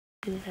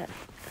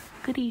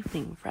Good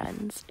evening,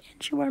 friends,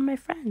 and you are my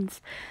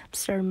friends. I'm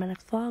starting my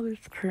next vlog.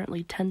 It's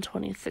currently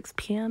 10:26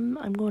 p.m.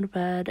 I'm going to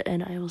bed,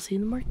 and I will see you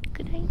in the morning.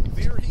 Good night.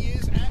 There he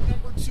is at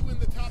number 2 in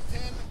the top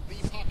 10,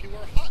 the popular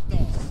hot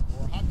dog,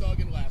 or hot dog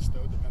and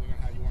lasto, depending on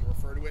how you want to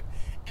refer to it.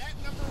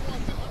 At number 1,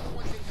 the number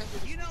 1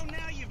 contender. You know,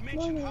 now you've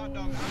mentioned hot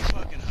dog, I'm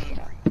fucking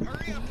hungry.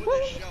 Hurry up with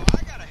this show.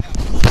 I gotta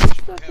have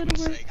lunch, for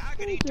heaven's sake. I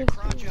could eat the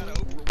crotch out of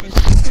Oprah with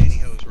some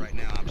pantyhose right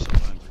now. I'm so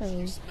hungry.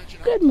 So,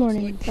 good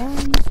morning,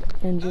 friends,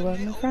 and you are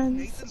my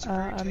friends.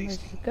 I'm ready to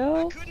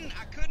go.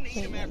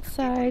 Wait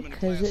outside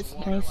because it's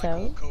nice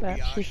out,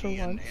 actually for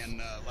once.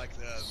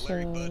 So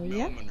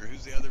yeah,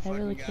 I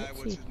really can't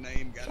see.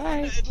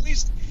 Bye. At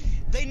least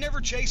they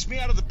never chased me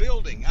out of the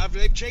building.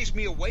 They've chased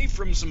me away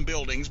from some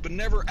buildings, but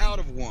never out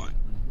of one.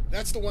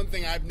 That's the one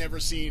thing I've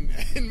never seen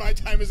in my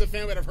time as a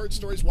fan, but I've heard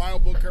stories,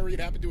 Wild Bill Curry, it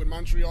happened to in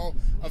Montreal,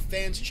 of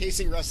fans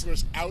chasing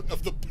wrestlers out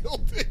of the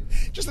building.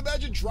 Just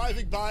imagine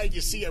driving by and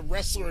you see a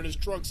wrestler in his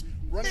trunks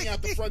running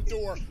out the front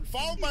door,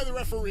 followed by the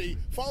referee,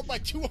 followed by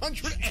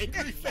 200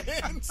 angry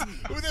fans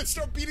who then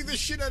start beating the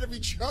shit out of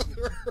each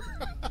other.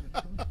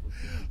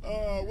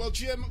 Well,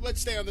 Jim,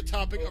 let's stay on the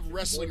topic of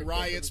wrestling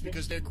riots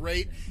because they're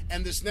great.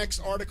 And this next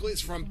article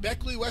is from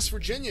Beckley, West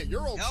Virginia.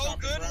 Your old Oh,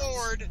 good grounds.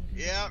 Lord.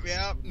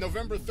 Yeah.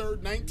 November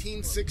 3rd,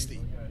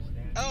 1960.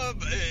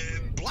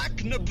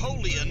 Black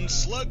Napoleon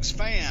slugs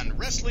fan.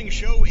 Wrestling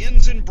show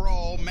ends in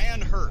brawl.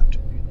 Man hurt.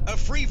 A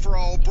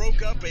free-for-all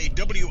broke up a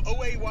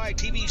WOAY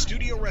TV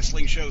studio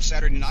wrestling show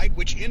Saturday night,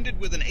 which ended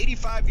with an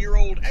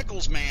 85-year-old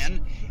Eccles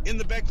man in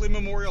the Beckley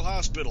Memorial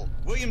Hospital.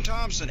 William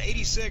Thompson,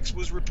 86,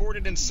 was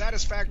reported in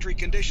satisfactory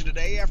condition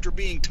today after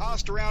being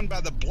tossed around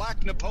by the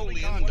Black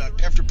Napoleon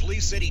conduct after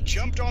police said he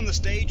jumped on the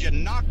stage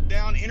and knocked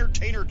down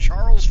entertainer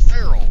Charles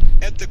Farrell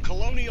at the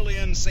Colonial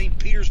Inn, St.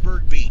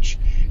 Petersburg Beach.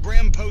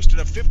 Graham posted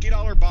a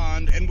 $50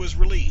 bond and was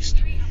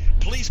released.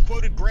 Police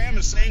quoted Graham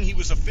as saying he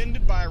was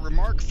offended by a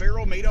remark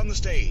Farrell made on the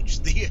stage.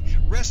 The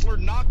wrestler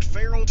knocked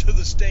Farrell to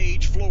the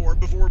stage floor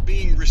before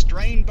being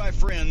restrained by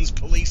friends,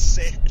 police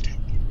said.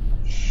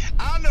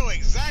 I know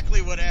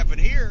exactly what happened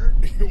here.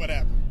 What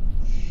happened?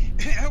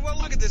 Well,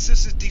 look at this.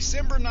 This is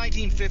December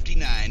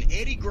 1959.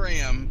 Eddie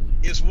Graham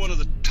is one of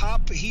the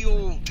top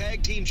heel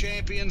tag team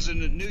champions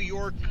in New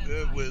York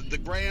with the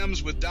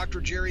Grahams, with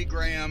Dr. Jerry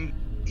Graham.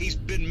 He's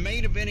been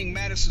main eventing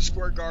Madison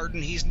Square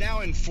Garden. He's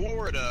now in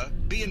Florida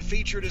being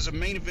featured as a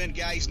main event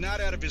guy. He's not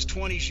out of his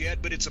 20s yet,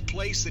 but it's a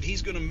place that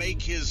he's going to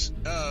make his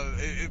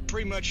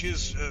pretty much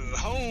his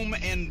home,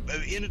 and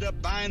ended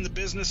up buying the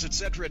business,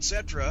 etc.,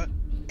 etc.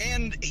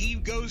 And he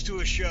goes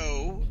to a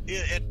show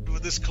at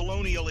this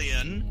Colonial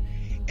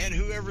Inn, and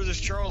whoever this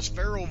Charles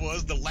Farrell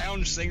was, the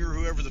lounge singer,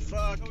 whoever the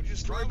fuck,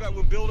 just story about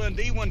when Bill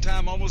Dundee one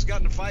time almost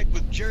got in a fight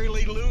with Jerry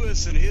Lee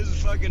Lewis and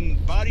his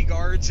fucking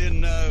bodyguards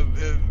in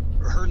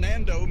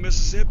Hernando,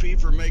 Mississippi,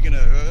 for making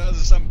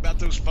something about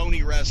those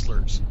phony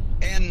wrestlers.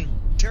 And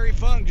Terry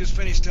Funk just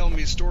finished telling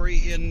me a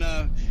story in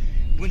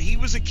when he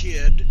was a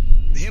kid,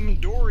 him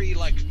and Dory,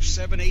 like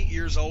 7, 8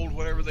 years old,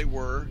 whatever they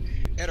were,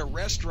 at a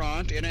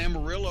restaurant in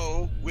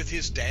Amarillo with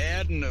his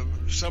dad and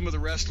some of the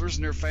wrestlers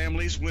and their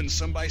families. When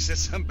somebody said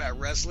something about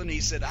wrestling, he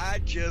said, I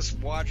just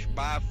watched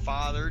my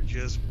father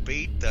just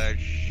beat the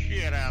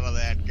shit out of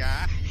that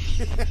guy.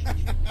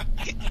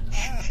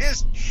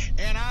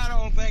 And I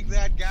don't think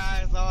that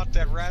guy thought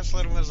that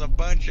wrestling was a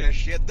bunch of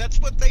shit. That's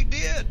what they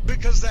did,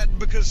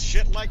 because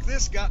shit like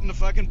this got in the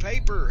fucking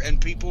paper,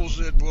 and people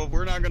said, well,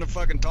 we're not going to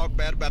fucking talk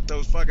bad about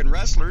those fucking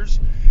wrestlers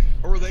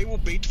or they will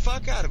beat the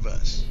fuck out of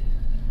us.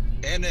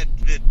 And it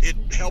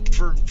helped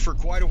for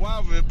quite a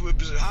while. It was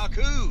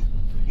Haku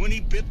when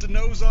he bit the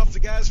nose off the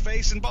guy's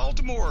face in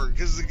Baltimore,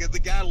 because the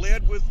guy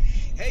led with,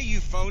 hey, you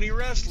phony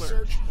wrestler.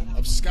 Research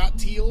of Scott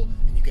Teal,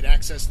 and you could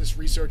access this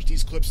research,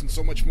 these clips, and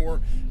so much more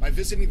by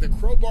visiting the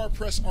Crowbar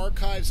Press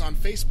archives on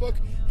Facebook,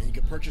 and you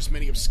can purchase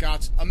many of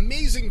Scott's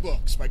amazing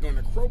books by going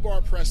to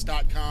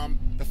crowbarpress.com,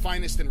 the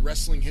finest in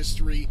wrestling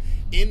history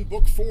in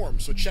book form.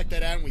 So check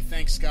that out, and we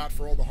thank Scott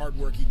for all the hard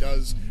work he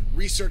does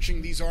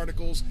researching these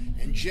articles.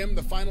 And Jim,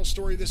 the final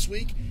story this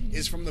week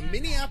is from the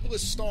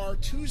Minneapolis Star,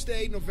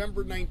 Tuesday,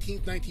 November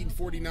 19th,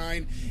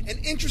 1949. An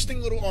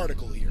interesting little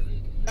article here.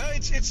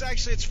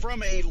 It's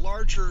from a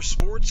larger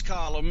sports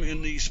column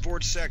in the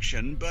sports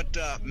section, but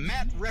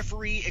Matt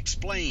Referee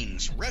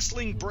Explains.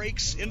 Wrestling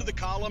breaks into the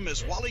column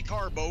as Wally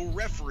Carbo,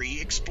 referee,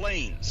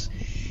 explains.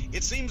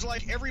 It seems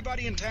like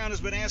everybody in town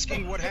has been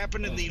asking what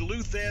happened in the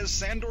Luthez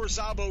Sandor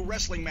Szabo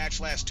wrestling match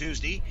last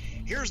Tuesday.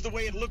 Here's the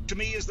way it looked to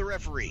me as the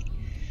referee.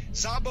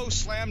 Szabo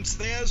slammed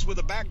Thez with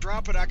a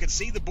backdrop, and I could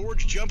see the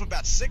boards jump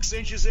about 6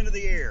 inches into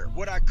the air.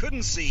 What I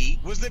couldn't see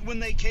was that when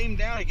they came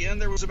down again,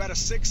 there was about a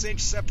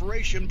 6-inch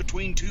separation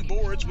between two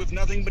boards with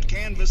nothing but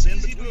canvas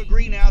in between. To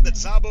agree now that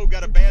Szabo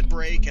got a bad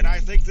break, and I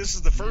think this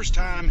is the first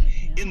time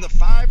in the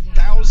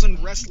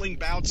 5,000 wrestling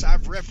bouts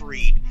I've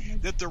refereed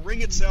that the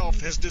ring itself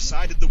has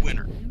decided the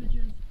winner.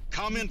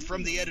 Comment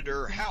from the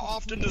editor, how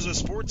often does a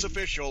sports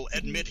official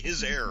admit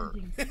his error?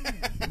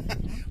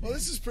 Well,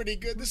 this is pretty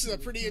good. This is a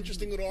pretty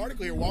interesting little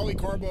article here. Wally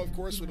Carbo, of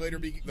course, would later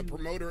be the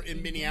promoter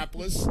in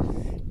Minneapolis.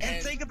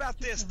 And think about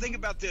this.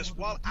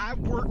 While I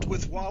worked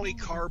with Wally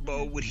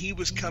Carbo when he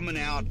was coming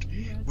out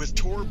with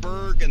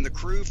Torberg and the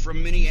crew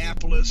from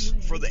Minneapolis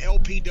for the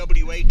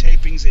LPWA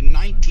tapings in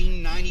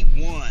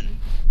 1991.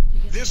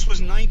 This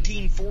was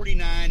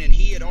 1949, and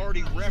he had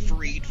already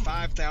refereed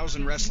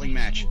 5,000 wrestling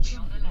matches.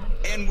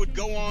 And would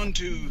go on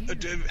to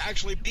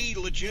actually be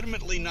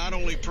legitimately not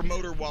only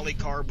promoter Wally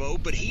Carbo,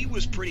 but he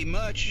was pretty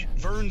much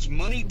Vern's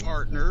money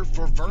partner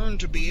for Vern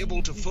to be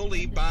able to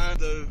fully buy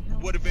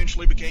what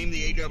eventually became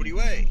the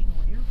AWA.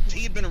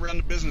 He had been around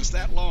the business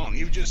that long.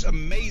 It was just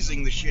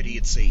amazing the shit he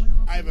had seen.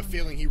 I have a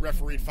feeling he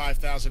refereed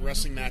 5,000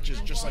 wrestling matches,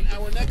 just like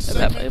our next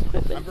segment.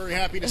 I'm very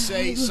happy to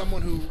say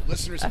someone who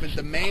listeners have been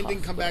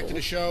demanding come back to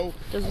the show.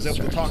 I was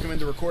able to talk him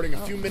into recording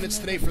a few minutes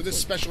today for this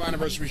special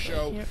anniversary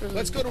show.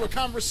 Let's go to a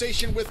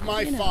conversation with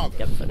my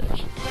father.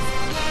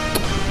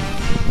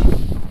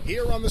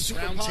 Here on the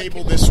Super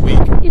Roundtable this week,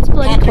 it's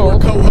popular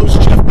cold.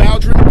 co-host Jeff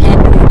Bowdrin,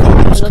 popular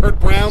co-host Kurt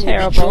Brown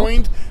will be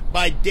joined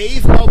by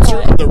Dave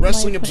Meltzer of the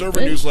Wrestling Observer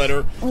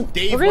newsletter.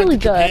 Dave went to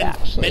Japan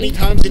many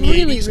times in the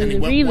 80s, and he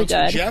went once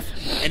with Jeff,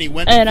 and he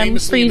went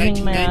famously in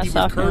 1990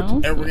 with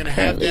Kurt, and we're going to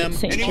have them.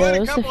 And he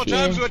went a couple of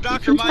times with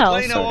Dr.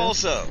 Mike Leno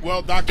also.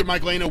 Well, Dr.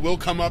 Mike Leno will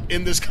come up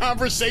in this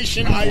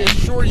conversation, I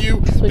assure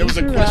you. There was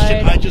a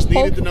question I just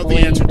needed to know the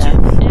answer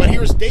to. But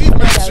here's Dave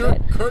Meltzer,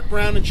 Kurt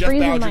Brown, and Jeff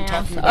Bowdrin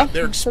talking about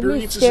their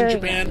experiences in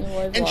Japan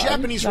and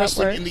Japanese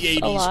wrestling in the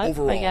 80s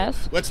overall.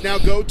 Let's now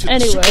go to the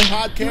Super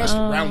Podcast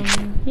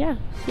Roundtable. Yeah.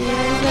 We're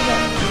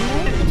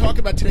going to talk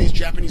about today's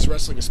Japanese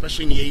wrestling,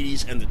 especially in the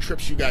 80s, and the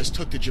trips you guys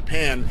took to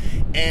Japan.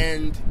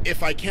 And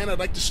if I can, I'd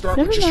like to start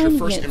with just your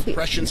first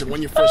impressions and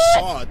when you first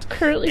saw it.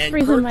 Currently and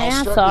freezing Kurt, my I'll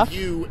ass start off. with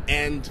you,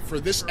 and for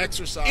this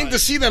exercise, and to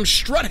see them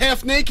strut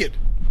half naked.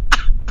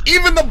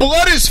 Even the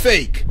blood is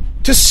fake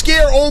to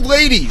scare old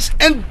ladies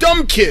and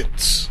dumb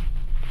kids.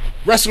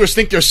 Wrestlers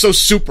think they're so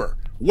super.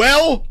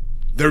 Well,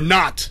 they're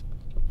not.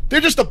 They're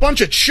just a bunch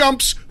of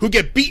chumps who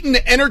get beaten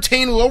to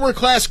entertain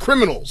lower-class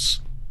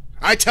criminals.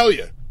 I tell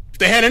you, if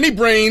they had any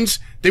brains,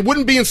 they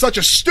wouldn't be in such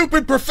a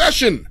stupid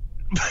profession.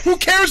 Who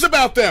cares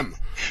about them?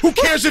 Who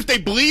cares if they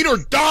bleed or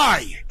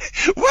die?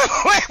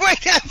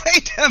 Wait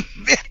a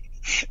minute.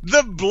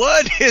 The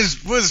blood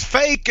was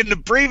fake in the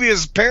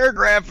previous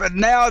paragraph, and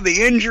now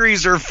the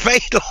injuries are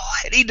fatal,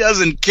 and he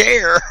doesn't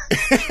care.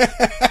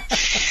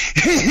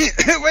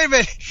 Wait a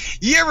minute.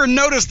 You ever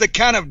notice the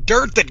kind of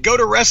dirt that go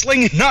to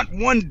wrestling? Not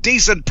one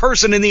decent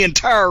person in the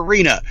entire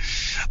arena.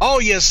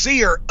 All you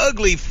see are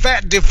ugly,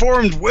 fat,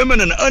 deformed women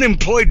and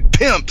unemployed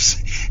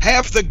pimps.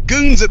 Half the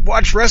goons that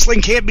watch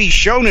wrestling can't be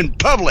shown in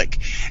public.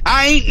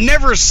 I ain't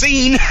never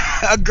seen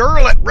a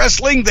girl at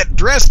wrestling that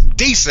dressed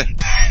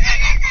decent.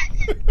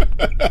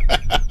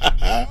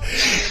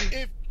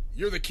 If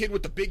you're the kid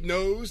with the big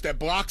nose that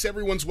blocks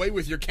everyone's way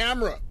with your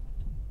camera,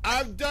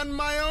 I've done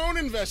my own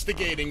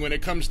investigating when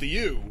it comes to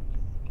you.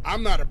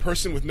 I'm not a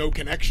person with no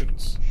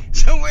connections.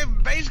 So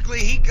basically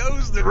he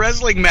goes to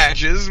wrestling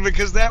matches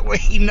because that way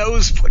he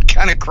knows what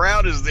kind of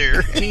crowd is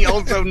there, and he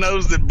also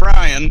knows that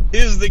Brian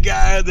is the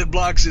guy that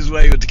blocks his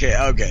way with the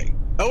camera. Okay.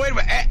 Oh, wait a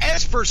minute.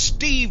 As for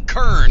Steve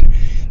Kern,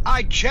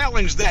 I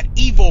challenge that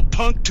evil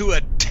punk to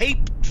a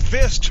tape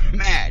fist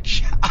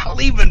match.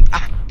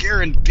 I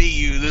guarantee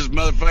you this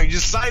motherfucker,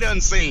 just sight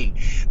unseen,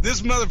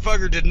 this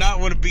motherfucker did not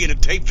want to be in a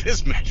tape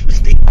fist match with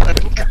Steve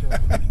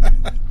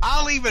Kern.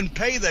 I'll even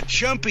pay the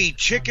chumpy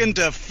chicken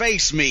to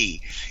face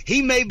me.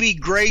 He may be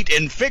great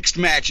in fixed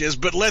matches,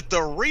 but let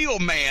the real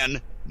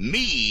man,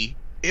 me,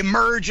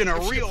 emerge in a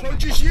if real... If she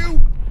approaches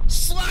you,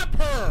 slap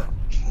her!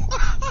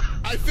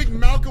 I think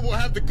Malcolm will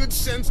have the good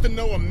sense to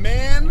know a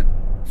man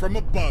from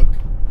a bug.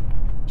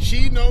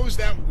 She knows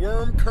that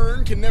Worm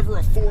Kern can never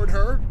afford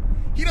her.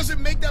 He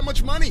doesn't make that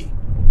much money.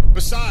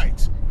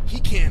 Besides, he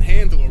can't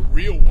handle a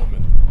real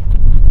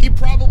woman. He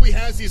probably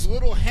has these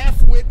little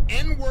half-wit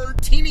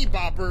N-word teeny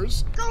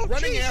boppers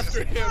running Jesus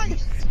after him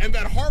Christ. and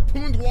that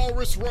harpooned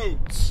walrus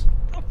Rhodes.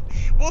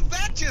 Well,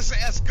 that just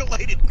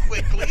escalated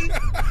quickly.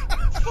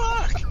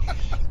 Fuck.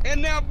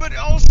 And now, but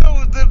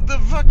also the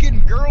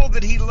fucking girl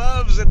that he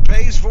loves and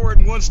pays for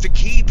and wants to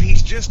keep,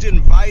 he's just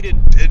invited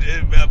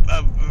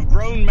a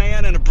grown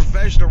man and a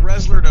professional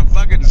wrestler to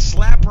fucking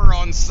slap her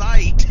on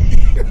sight.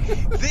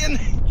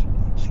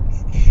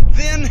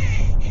 then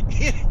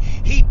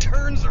he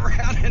turns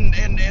around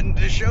and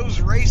shows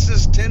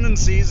racist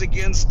tendencies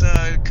against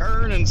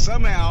Kern, and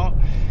somehow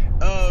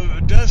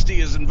Dusty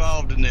is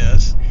involved in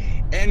this,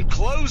 and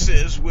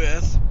closes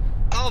with,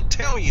 I'll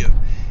tell you,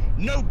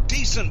 no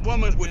decent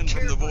woman would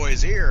care from the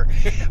boys here.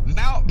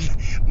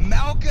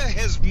 Malka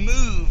has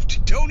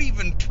moved. Don't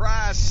even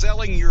try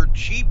selling your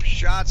cheap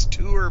shots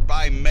to her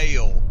by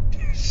mail.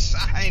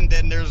 Signed,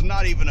 and there's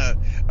not even a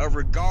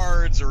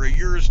regards or a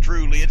yours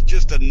truly. It's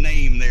just a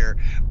name there.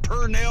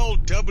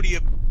 Pernell W.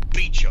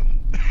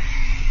 Beecham.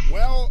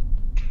 Well,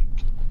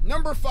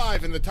 number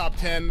 5 in the top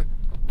 10,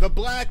 the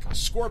Black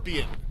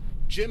Scorpion.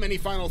 Jim, any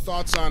final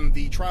thoughts on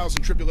the trials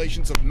and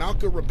tribulations of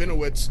Malka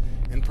Rabinowitz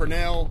and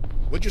Pernell?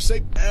 What'd you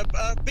say?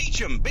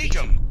 Beach 'em.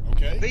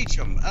 Okay. Beach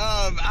 'em.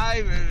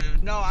 I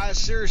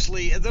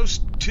seriously, those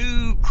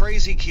two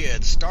crazy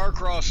kids,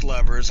 star-crossed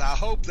lovers, I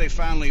hope they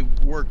finally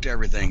worked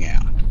everything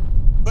out.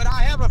 But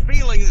I have a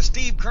feeling that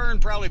Steve Kern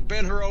probably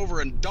bent her over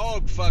and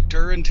dog-fucked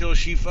her until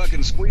she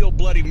fucking squealed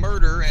bloody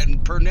murder,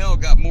 and Pernell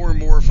got more and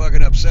more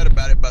fucking upset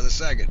about it by the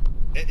second.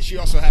 She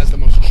also has the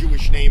most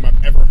Jewish name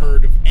I've ever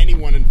heard of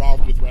anyone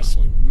involved with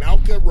wrestling.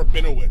 Malka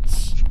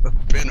Rabinowitz.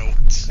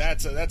 Rabinowitz.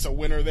 That's a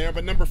winner there.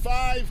 But number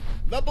 5,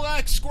 the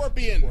Black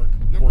Scorpion.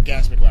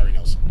 Orgasmic Larry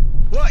Nelson.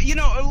 Well, you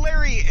know,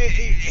 Larry,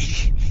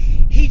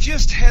 he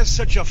just has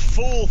such a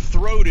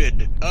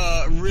full-throated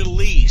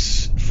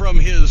release from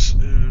his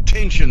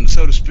tension,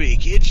 so to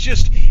speak. It's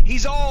just,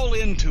 he's all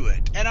into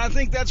it. And I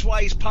think that's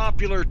why he's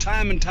popular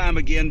time and time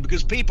again,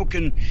 because people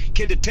can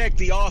detect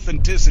the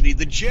authenticity,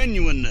 the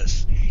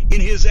genuineness in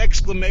his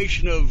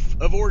exclamation of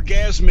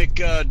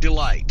orgasmic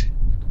delight.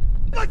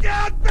 Look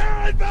out,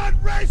 Baron von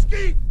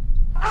Raschke!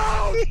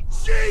 Oh,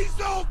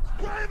 Jesus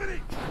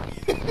Christ!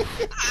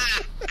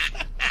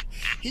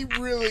 He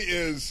really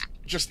is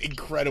just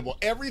incredible.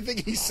 Everything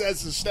he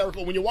says is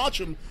hysterical. When you watch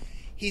him,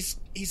 he's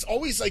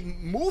always like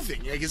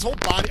moving. Like his whole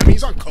body. I mean,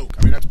 he's on coke.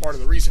 I mean, that's part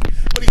of the reason.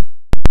 But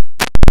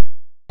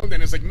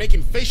he's like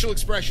making facial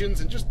expressions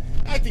and just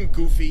acting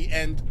goofy.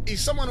 And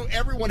he's someone who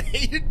everyone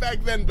hated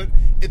back then, but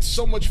it's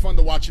so much fun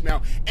to watch him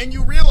now. And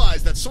you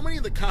realize that so many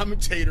of the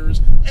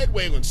commentators, Ed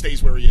Whalen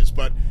stays where he is,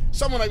 but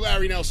someone like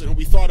Larry Nelson, who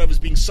we thought of as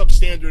being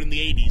substandard in the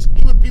 80s,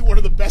 he would be one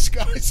of the best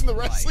guys in the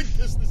wrestling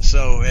business.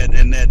 So,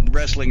 and that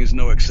wrestling is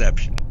no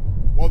exception.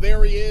 Well,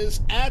 there he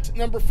is at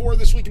number 4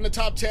 this week in the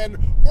top 10,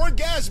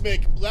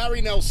 Orgasmic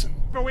Larry Nelson.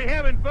 Are we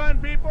having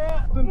fun, people?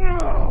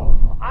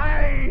 No,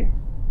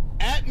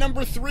 At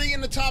number 3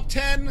 in the top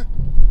 10,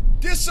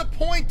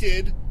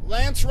 Disappointed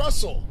Lance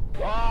Russell.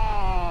 Look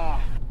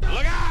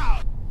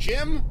out!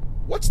 Jim,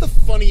 what's the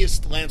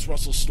funniest Lance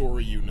Russell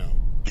story you know?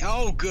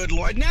 Oh, good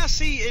Lord. Now,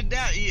 see,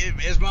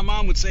 as my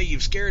mom would say,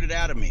 you've scared it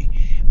out of me.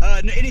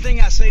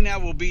 Anything I say now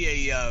will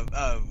be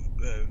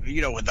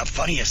the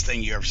funniest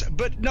thing you ever said.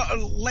 But no,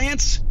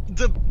 Lance,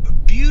 the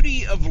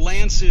beauty of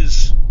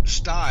Lance's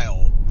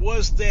style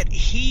was that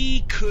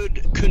he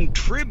could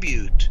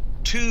contribute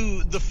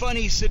to the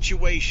funny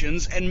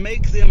situations and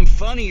make them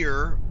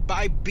funnier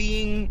by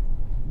being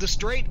the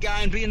straight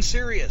guy and being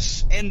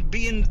serious and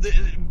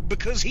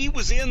because he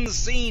was in the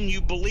scene,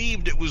 you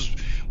believed it was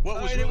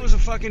it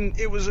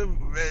was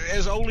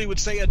as Ole would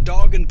say, a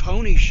dog and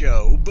pony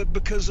show. But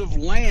because of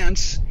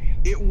Lance,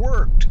 it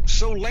worked.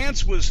 So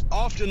Lance was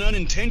often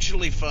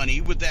unintentionally funny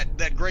with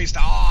that great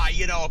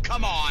style.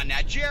 Come on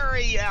now,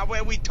 Jerry.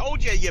 We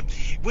told you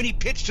when he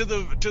pitched to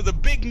the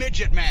big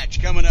midget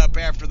match coming up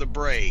after the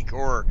break,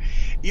 or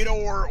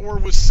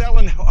was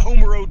selling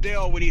Homer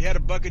Odell when he had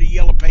a bucket of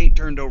yellow paint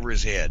turned over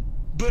his head.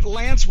 But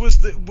Lance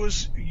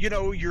was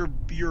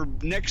your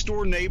next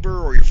door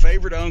neighbor or your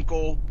favorite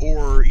uncle,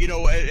 or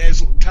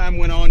as time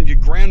went on, your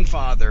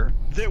grandfather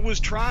that was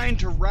trying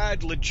to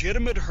ride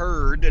legitimate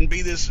herd and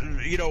be this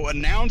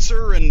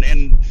announcer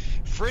and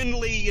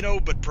friendly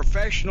but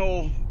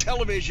professional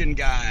television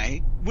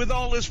guy with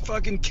all this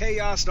fucking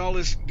chaos and all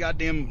this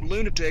goddamn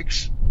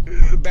lunatics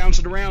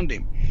bouncing around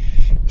him.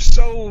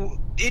 So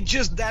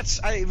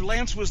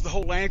Lance was the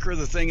whole anchor of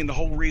the thing and the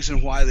whole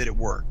reason why that it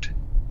worked.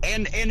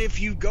 And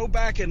if you go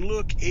back and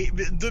look,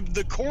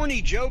 the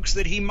corny jokes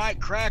that he might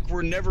crack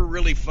were never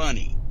really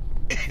funny.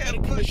 A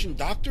commissioned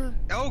doctor?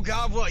 Oh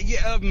God, well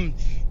yeah,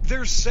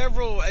 there's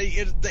several.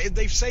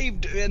 They've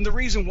saved, and the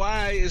reason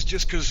why is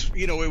just because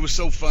it was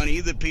so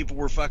funny that people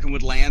were fucking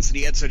with Lance, and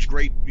he had such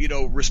great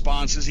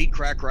responses. He'd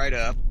crack right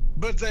up.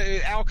 But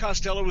Al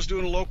Costello was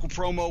doing a local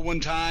promo one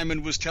time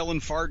and was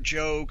telling fart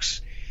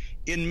jokes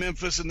in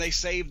Memphis, and they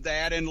saved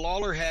that, and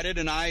Lawler had it,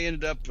 and I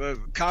ended up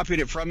copying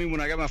it from him. When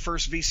I got my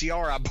first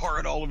VCR, I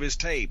borrowed all of his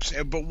tapes.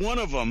 But one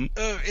of them,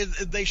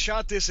 they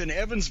shot this in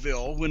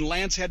Evansville when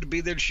Lance had to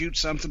be there to shoot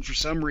something for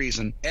some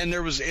reason, and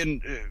there was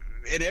in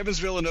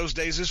Evansville in those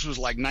days, this was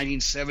like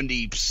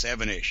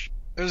 1977-ish,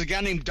 there was a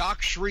guy named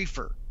Doc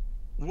Schriefer.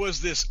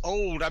 Was this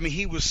old,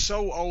 he was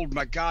so old,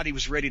 my God, he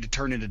was ready to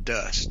turn into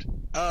dust.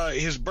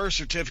 His birth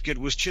certificate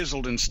was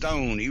chiseled in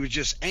stone. He was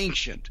just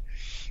ancient.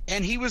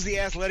 And he was the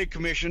athletic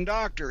commission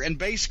doctor, and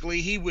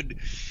basically he would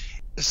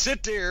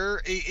sit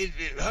there,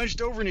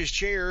 hunched over in his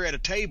chair at a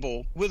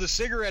table with a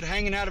cigarette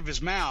hanging out of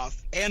his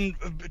mouth, and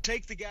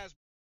take the guy's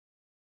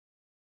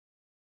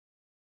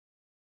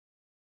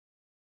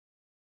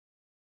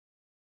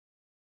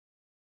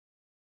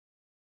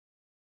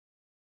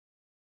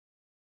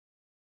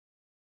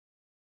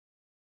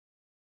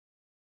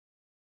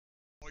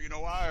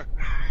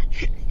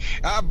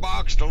I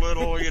boxed a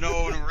little, and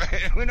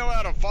we know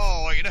how to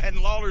fall,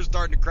 and Lawler's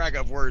starting to crack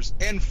up worse.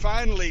 And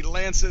finally,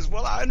 Lance says,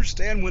 well, I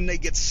understand when they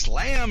get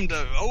slammed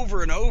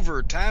over and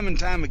over, time and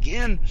time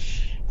again,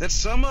 that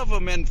some of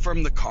them, and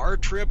from the car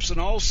trips, and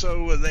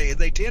also they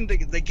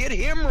get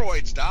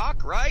hemorrhoids,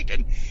 Doc, right?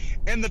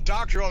 And the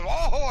doctor goes,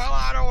 oh, well,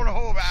 I don't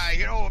know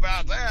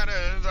about that.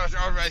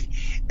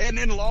 And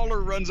then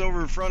Lawler runs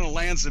over in front of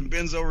Lance and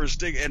bends over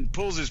and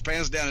pulls his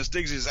pants down and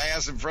sticks his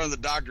ass in front of the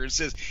doctor and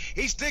says,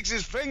 he sticks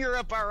his finger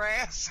up our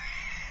ass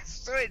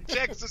so it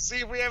checks to see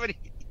if we have any.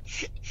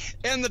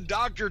 And the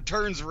doctor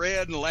turns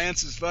red and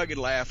Lance is fucking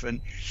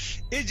laughing.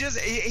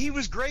 He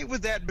was great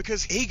with that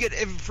because he could,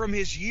 from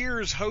his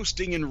years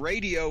hosting in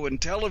radio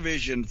and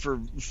television for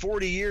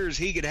 40 years,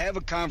 he could have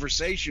a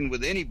conversation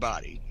with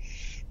anybody.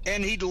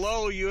 And he'd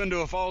lull you into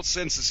a false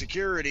sense of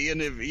security.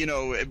 And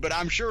but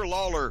I'm sure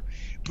Lawler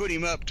put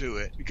him up to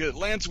it because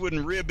Lance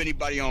wouldn't rib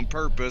anybody on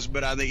purpose,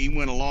 but I think he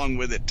went along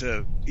with it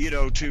to.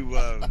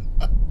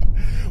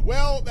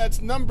 Well,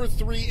 that's number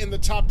 3 in the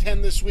top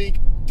 10 this week.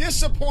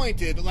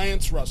 Disappointed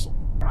Lance Russell.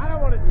 I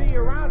don't want to see you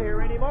around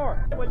here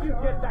anymore. Will you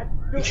get that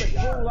stupid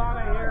fool out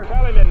of here?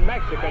 Tell him in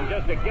Mexican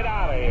just to get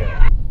out of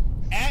here.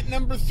 At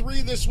number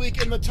 3 this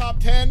week in the top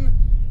 10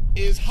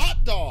 is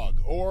Hot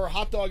Dog, or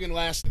Hot Dog in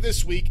Last.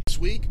 This week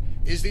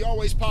is the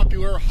always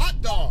popular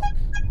Hot Dog.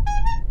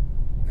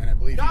 And I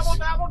believe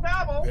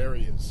Gobble. There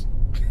he is.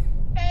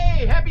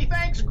 Hey, happy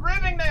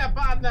Thanksgiving there,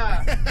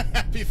 partner.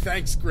 Happy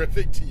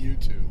Thanksgiving to you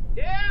too.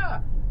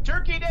 Yeah,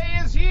 Turkey Day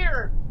is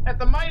here at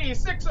the mighty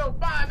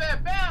 605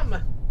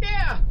 FM.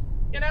 Yeah,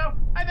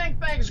 I think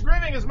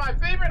Thanksgiving is my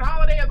favorite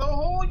holiday of the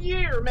whole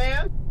year,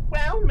 man.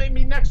 Well,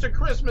 maybe next to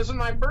Christmas and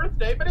my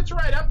birthday, but it's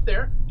right up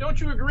there.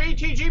 Don't you agree,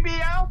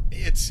 TGBL?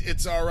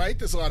 It's all right.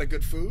 There's a lot of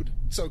good food.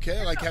 It's okay.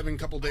 I like having a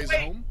couple days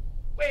at home.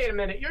 Wait a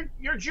minute.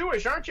 You're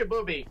Jewish, aren't you,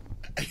 Booby?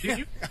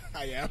 I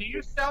am. Do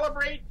you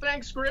celebrate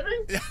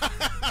Thanksgiving?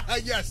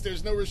 Yes,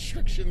 there's no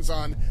restrictions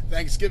on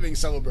Thanksgiving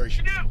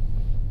celebration. You do?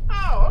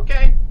 Oh,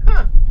 okay.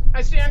 Huh.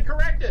 I stand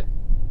corrected.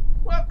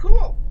 Well,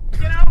 cool.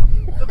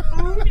 The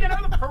food,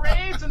 the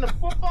parades and the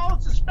football,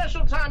 it's a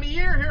special time of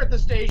year here at the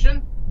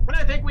station. When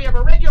I think we have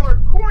a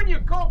regular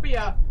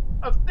cornucopia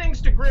of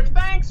things to give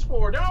thanks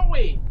for, don't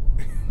we?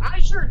 I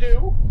sure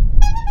do.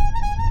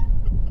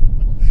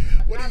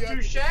 Not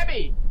too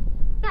shabby.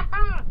 No.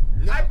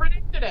 I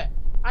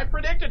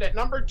predicted it.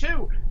 Number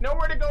 2.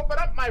 Nowhere to go but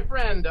up, my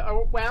friend.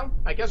 Oh, well,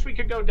 I guess we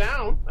could go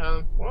down.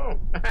 Whoa.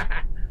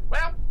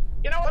 Well,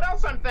 you know what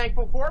else I'm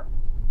thankful for?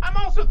 I'm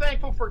also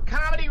thankful for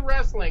comedy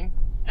wrestling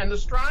and the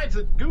strides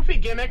that goofy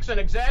gimmicks and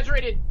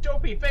exaggerated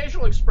dopey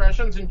facial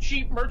expressions and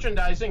cheap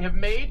merchandising have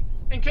made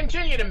and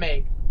continue to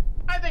make.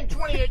 I think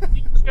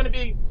 2018 is going to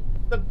be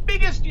the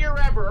biggest year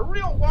ever, a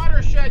real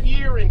watershed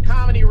year in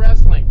comedy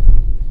wrestling.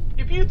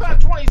 If you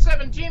thought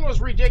 2017 was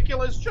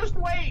ridiculous, just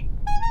wait.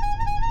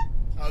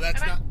 Oh,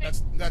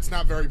 that's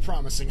not very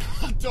promising,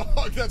 Hot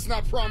Dog. That's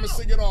not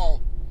promising at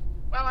all.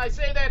 Well, I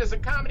say that as a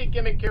comedy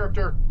gimmick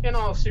character in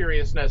all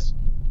seriousness.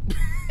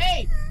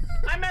 Hey,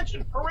 I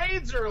mentioned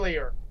parades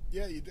earlier.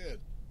 Yeah, you did.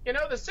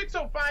 The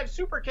 605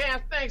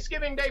 Supercast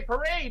Thanksgiving Day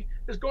Parade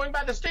is going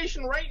by the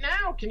station right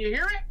now. Can you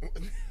hear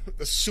it?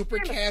 The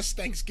Supercast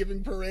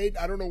Thanksgiving Parade?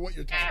 I don't know what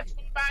you're talking about. It's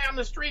by on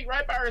the street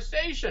right by our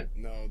station.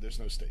 No, there's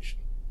no station.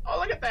 Oh,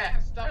 look at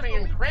that. Stuffing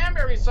and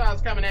cranberry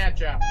sauce coming at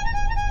you.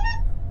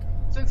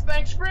 Since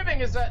Thanksgiving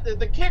is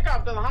the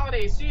kickoff to the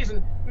holiday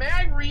season, may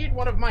I read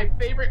one of my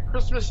favorite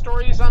Christmas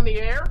stories on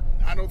the air?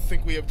 I don't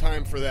think we have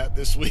time for that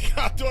this week,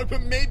 Hot Dog,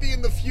 but maybe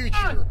in the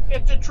future.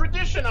 It's a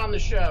tradition on the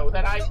show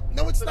that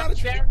No, it's not a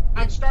tradition.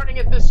 I'm starting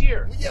it this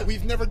year. Yeah,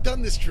 we've never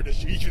done this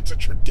tradition. It's a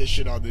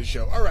tradition on this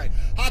show. All right,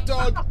 Hot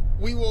Dog,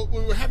 we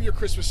will have your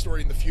Christmas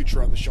story in the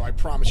future on the show. I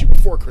promise you,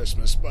 before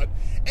Christmas. But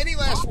any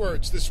last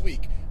words this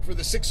week for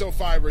the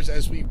 605ers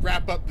as we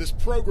wrap up this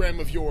program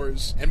of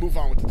yours and move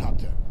on with the top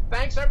 10?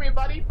 Thanks,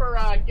 everybody, for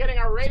getting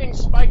our ratings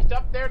spiked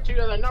up there to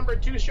the number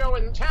 2 show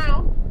in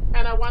town.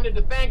 And I wanted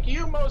to thank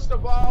you most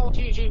of all,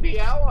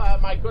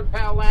 TGBL, my good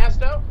pal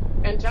Lasto,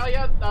 and tell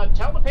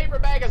the paper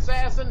bag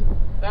assassin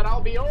that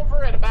I'll be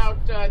over at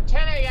about 10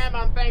 a.m.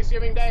 on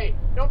Thanksgiving Day.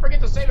 Don't forget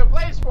to save a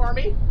place for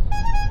me.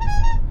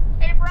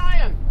 Hey,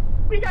 Brian,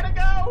 we gotta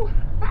go.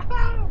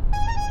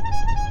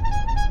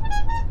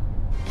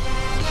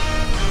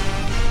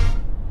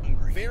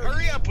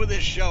 Hurry up with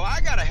this show. I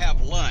gotta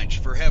have lunch,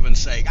 for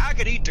heaven's sake. I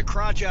could eat the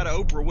crotch out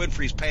of Oprah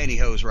Winfrey's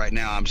pantyhose right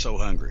now. I'm so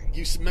hungry.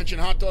 You mentioned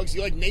hot dogs.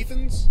 You like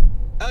Nathan's?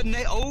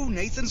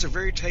 Nathan's are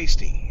very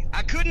tasty.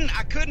 I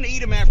couldn't eat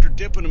them after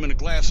dipping them in a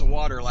glass of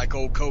water like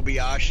old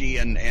Kobayashi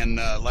and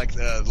like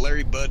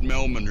Larry Bud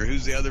Melman, or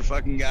who's the other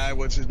fucking guy?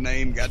 What's his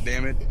name? God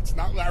damn it! It's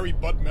not Larry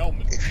Bud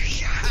Melman.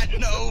 I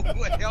know.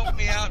 Help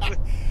me out with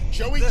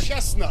Joey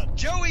Chestnut.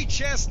 Joey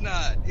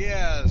Chestnut.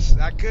 Yes,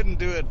 I couldn't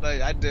do it.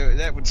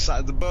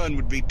 The bun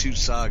would be too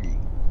soggy.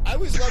 I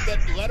always loved that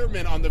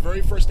Letterman on the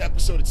very first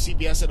episode at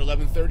CBS at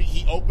 11:30.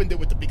 He opened it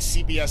with the big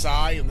CBS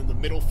eye, and then the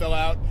middle fell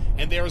out,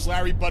 and there was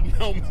Larry Bud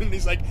Melman, and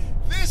he's like,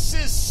 "This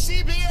is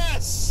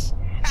CBS,"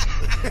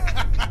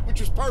 which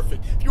was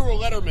perfect. If you were a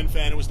Letterman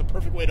fan, it was the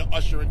perfect way to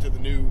usher into the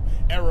new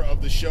era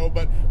of the show.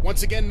 But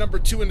once again, number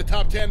 2 in the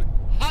top 10,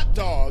 Hot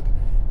Dog.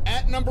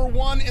 At number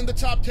 1 in the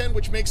top 10,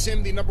 which makes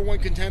him the number 1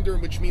 contender,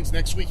 and which means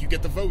next week you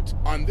get the vote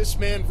on this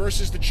man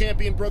versus the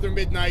champion, Brother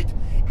Midnight.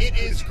 It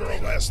is girl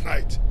last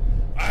night.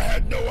 I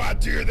had no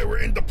idea they were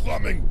into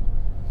plumbing.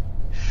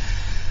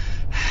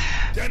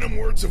 Denim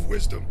words of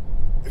wisdom.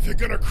 If you're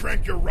gonna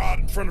crank your rod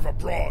in front of a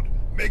broad,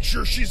 make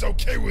sure she's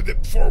okay with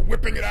it before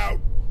whipping it out.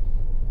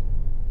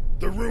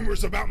 The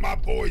rumors about my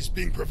boys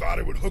being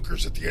provided with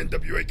hookers at the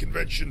NWA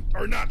convention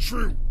are not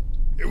true.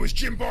 It was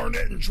Jim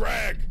Barnett and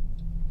drag.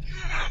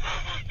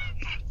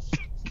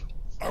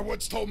 I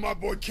once told my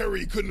boy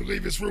Kerry he couldn't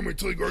leave his room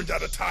until he learned how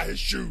to tie his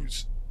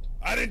shoes.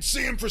 I didn't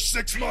see him for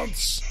 6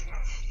 months.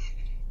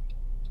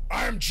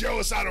 I am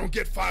jealous I don't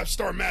get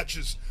 5-star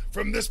matches.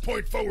 From this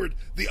point forward,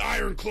 the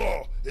Iron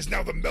Claw is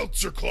now the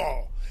Meltzer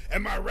Claw,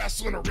 and my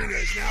wrestling arena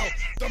is now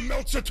the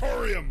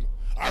Meltzatorium.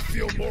 I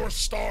feel more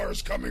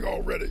stars coming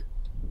already.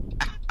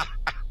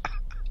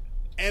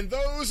 And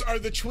those are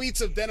the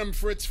tweets of Denim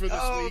Fritz for this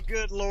week. Oh,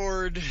 good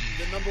Lord.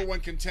 The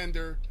 #1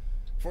 contender.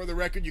 For the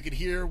record, you could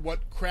hear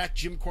what cracked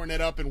Jim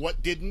Cornette up and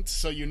what didn't,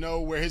 so you know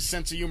where his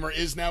sense of humor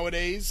is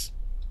nowadays.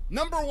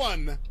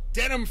 #1,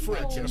 Denim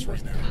Fritz. Yes,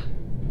 right now.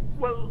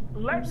 Well,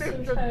 let me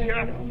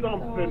suggest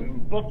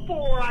something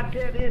before I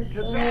get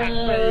into that,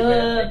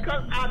 baby,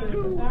 because I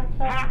do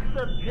have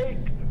to take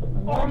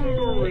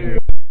umbrage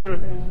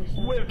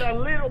with a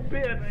little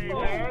bit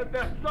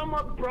the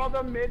Summer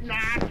Brother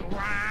Midnight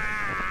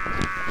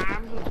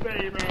rhymes,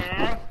 baby.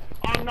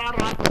 Are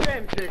not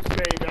authentic,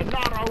 baby,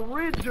 not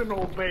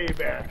original,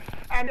 baby.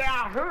 And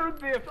I heard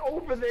this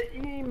over the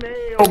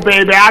email,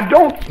 baby. I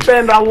don't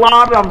spend a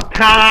lot of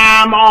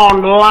time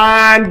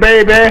online,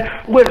 baby,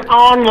 with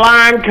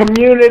online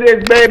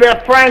communities, baby.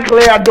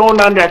 Frankly, I don't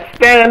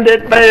understand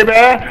it,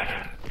 baby.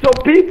 So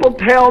people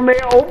tell me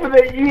over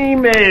the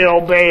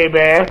email,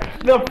 baby,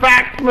 the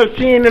fax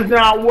machine is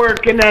not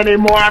working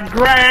anymore. I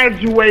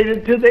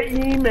graduated to the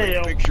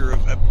email. Picture of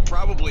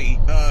probably,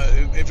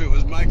 if it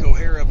was Mike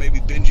O'Hara, maybe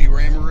Benji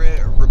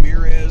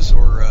Ramirez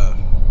or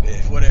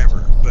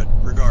whatever. But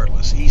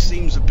regardless, he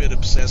seems a bit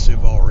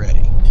obsessive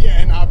already. Yeah,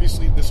 and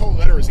obviously this whole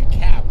letter is in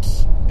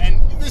caps.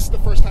 And this is the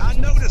first time I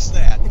noticed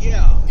that,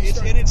 yeah.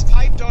 It's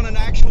typed on an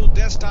actual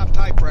desktop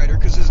typewriter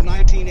because it's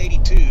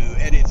 1982,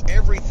 and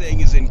everything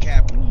is in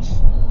capitals.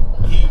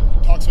 He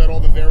talks about all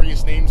the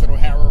various names that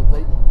O'Hara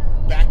wrote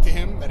back to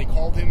him, that he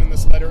called him in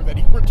this letter, that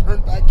he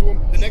returned back to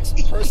him. The next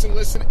person,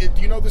 listen,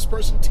 do you know this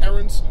person,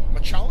 Terrence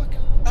Machalik?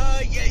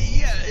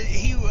 Yeah.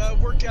 He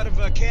worked out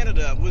of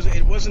Canada.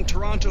 It wasn't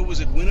Toronto? Was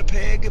it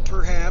Winnipeg,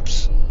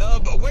 perhaps?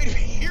 But wait a minute.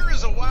 Here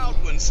is a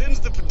wild one. Sends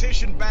the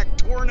petition back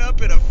torn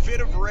up in a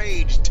fit of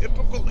rage.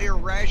 Typical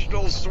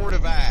irrational sort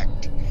of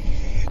act.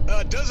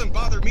 Doesn't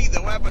bother me,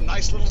 though. I have a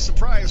nice little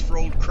surprise for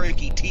old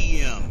cranky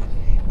TM.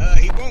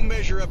 He won't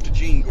measure up to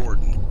Gene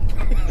Gordon.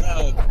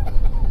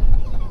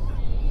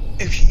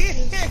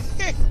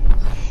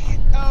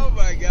 Oh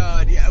my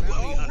God! Yeah,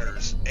 Bounty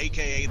Hunters,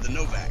 aka the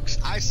Novaks.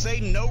 I say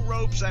no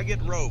ropes, I get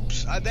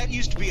ropes. That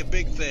used to be a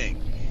big thing.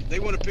 They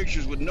wanted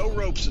pictures with no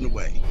ropes in the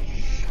way.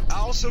 I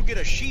also get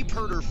a sheep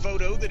herder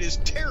photo that is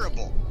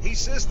terrible. He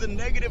says the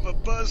negative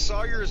of Buzz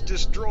Sawyer is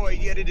destroyed,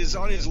 yet it is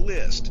on his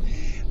list.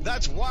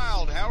 That's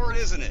wild, Howard,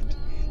 isn't it?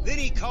 Then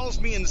he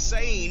calls me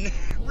insane.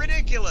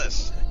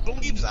 Ridiculous.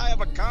 Believes I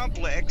have a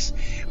complex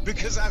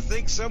because I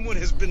think someone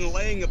has been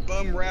laying a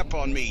bum rap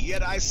on me.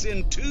 Yet I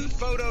send 2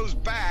 photos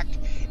back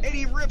and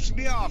he rips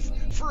me off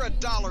for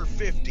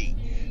 $1.50.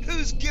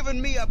 Who's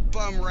giving me a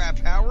bum rap,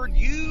 Howard?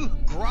 You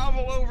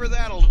grovel over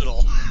that a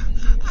little.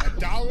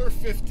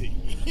 $1.50.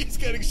 He's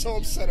getting so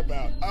upset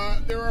about.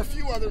 There are a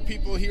few other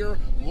people here.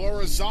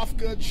 Laura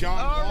Zofka, John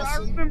Dawson. I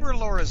remember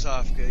Laura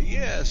Zofka.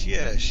 Yes.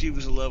 She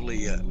was a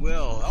lovely, a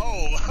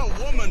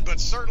woman,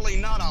 but certainly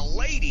not a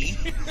lady.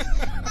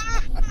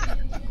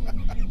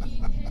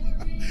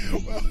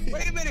 Well,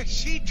 wait a minute.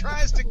 She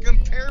tries to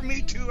compare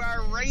me to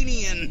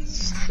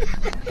Iranians.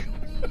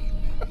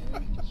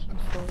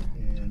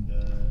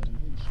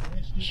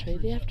 Show you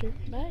the after.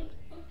 Bye.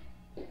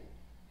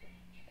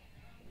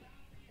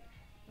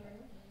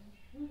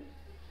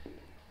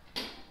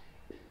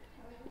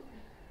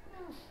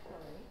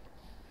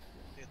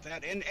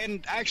 That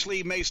and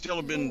actually may still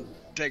have been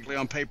technically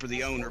on paper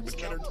the owner, but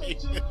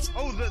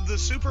the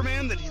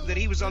Superman that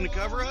he was on the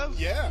cover of?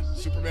 Yeah,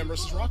 Superman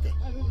versus Rocca.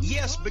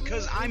 Yes,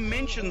 because I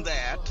mentioned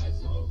that,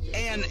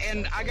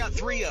 and I got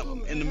 3 of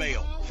them in the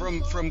mail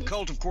from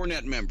Cult of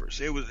Cornette members.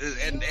 It was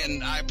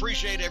and I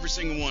appreciate every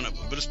single one of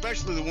them, but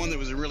especially the one that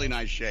was in really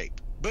nice shape.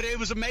 But it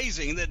was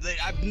amazing that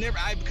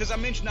because I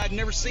mentioned I'd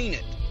never seen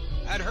it.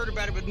 I'd heard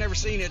about it but never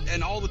seen it,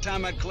 and all the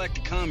time I'd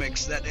collected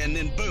comics and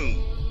then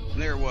boom.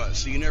 There it was,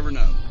 so you never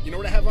know. You know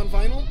what I have on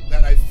vinyl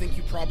that I think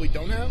you probably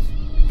don't have?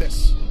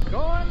 This. Go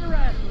on the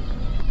rest.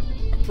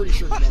 I'm pretty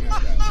sure you don't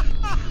have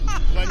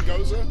that. Glenn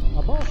Goza?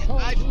 A boss told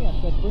me at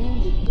the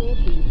friend it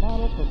should be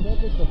model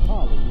protected of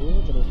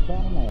Hollywood, but it's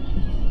kind of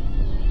nasty.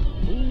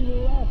 We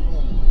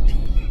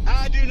wrestling.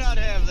 I do not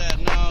have that.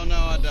 No,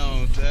 I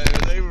don't.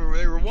 They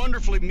were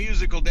wonderfully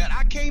musical. Dad,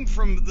 I came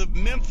from the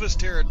Memphis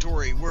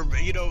territory, where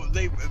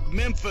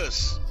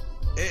Memphis.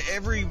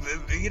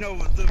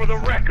 For the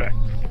record.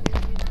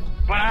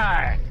 But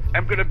I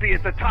am going to be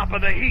at the top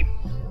of the heap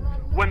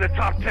when the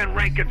top 10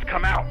 rankings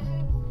come out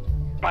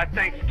by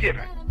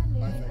Thanksgiving.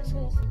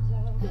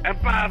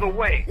 And by the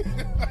way,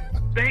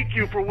 thank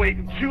you for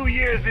waiting 2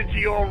 years into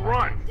your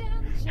run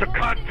to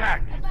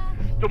contact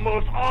the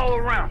most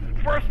all-around.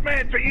 First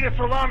man to eat a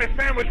salami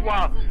sandwich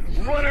while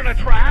running a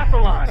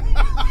triathlon.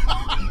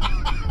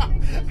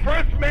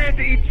 First man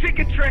to eat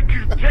chicken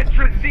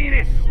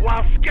tetrazzini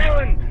while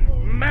scaling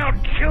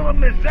Mount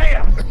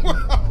Kilimanjaro.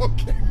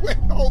 Okay, wait,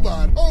 hold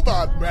on,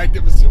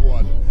 Magnificent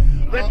One.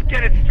 Let's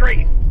get it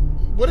straight.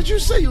 What did you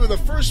say? You were the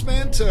first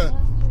man to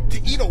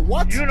eat a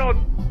what? You know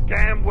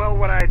damn well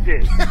what I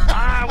did.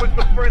 I was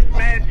the first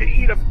man to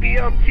eat a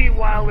BLT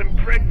while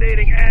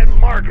impregnating Anne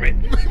Margaret.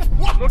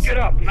 What? Look it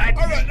up,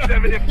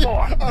 1974.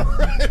 All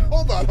right,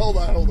 hold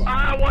on.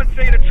 I once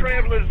ate a tray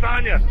of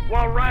lasagna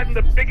while riding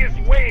the biggest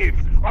wave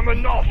on the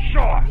North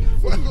Shore.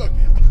 Look,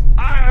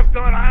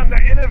 I'm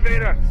the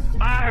innovator.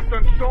 I have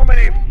done so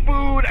many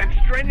food and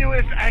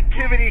strenuous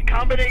activity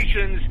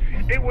combinations,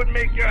 it would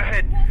make your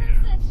head.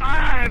 I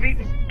have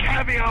eaten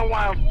caviar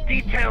while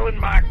detailing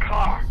my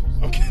car.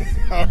 okay,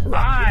 all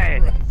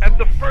right. I am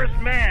the first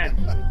man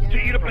to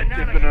eat a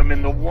banana. Dipping them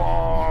in the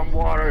warm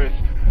waters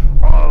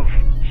of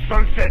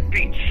Sunset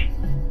Beach,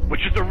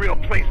 which is a real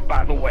place,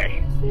 by the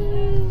way.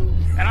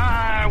 And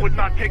I would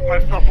not take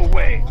myself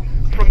away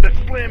from the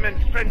slim and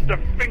slender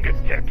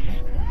fingertips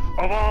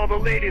of all the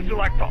ladies who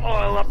like to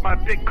oil up my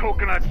big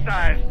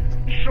coconut-sized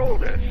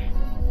shoulders.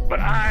 But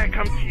I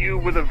come to you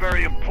with a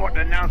very important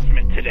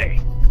announcement today.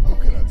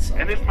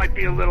 And this might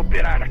be a little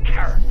bit out of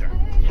character,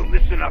 so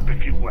listen up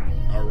if you will.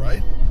 All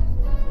right.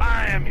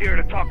 I am here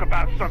to talk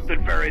about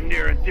something very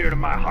near and dear to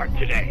my heart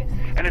today.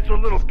 And it's a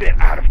little bit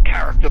out of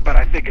character, but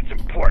I think it's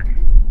important.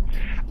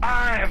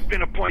 I have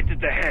been appointed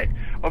the head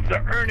of the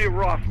Ernie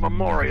Roth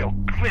Memorial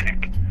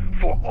Clinic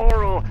for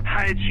Oral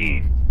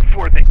Hygiene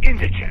for the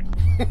Indigent.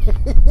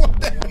 What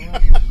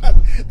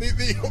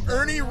the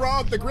Ernie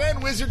Roth, the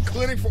Grand Wizard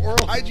Clinic for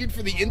Oral Hygiene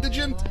for the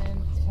Indigent?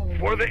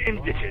 For the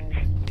indigent.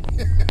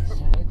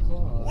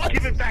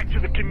 Give it back to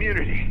the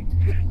community.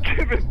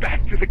 Give it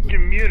back to the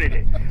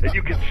community. And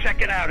you can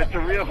check it out. It's a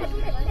real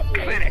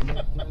clinic.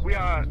 We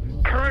are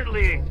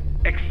currently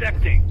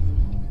accepting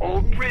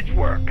old bridge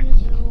work,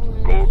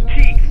 gold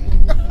teeth,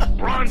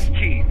 bronze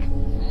teeth,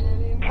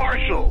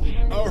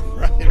 partials, All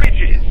right.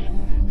 bridges,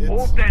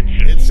 old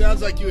dentures. It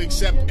sounds like you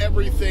accept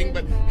everything,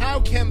 but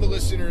how can the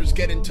listeners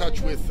get in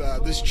touch with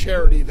this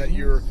charity that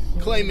you're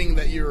claiming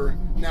that you're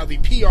now the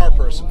PR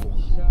person for?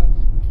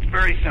 It's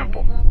very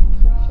simple.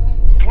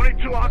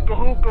 22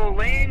 Acapulco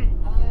Lane.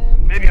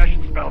 Maybe I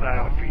should spell that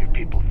out for you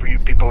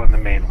people in the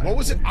mainland. What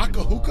was it,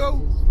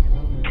 Acapulco?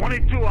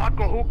 22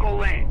 Acapulco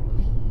Lane.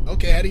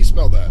 Okay, how do you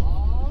spell that?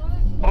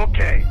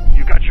 Okay,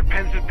 you got your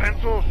pens and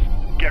pencils?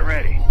 Get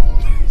ready.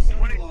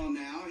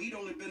 Now he'd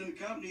only been in the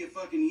company a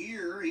fucking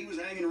year. He was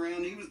hanging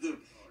around. He was the.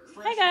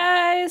 Hi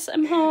guys,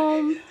 I'm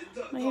home.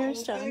 My hair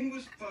is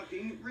done.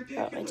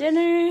 Got my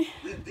dinner.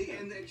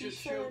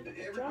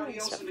 Drawing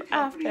stuff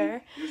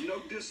after,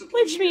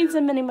 which means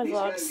I'm ending my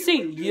vlog.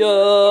 See ya!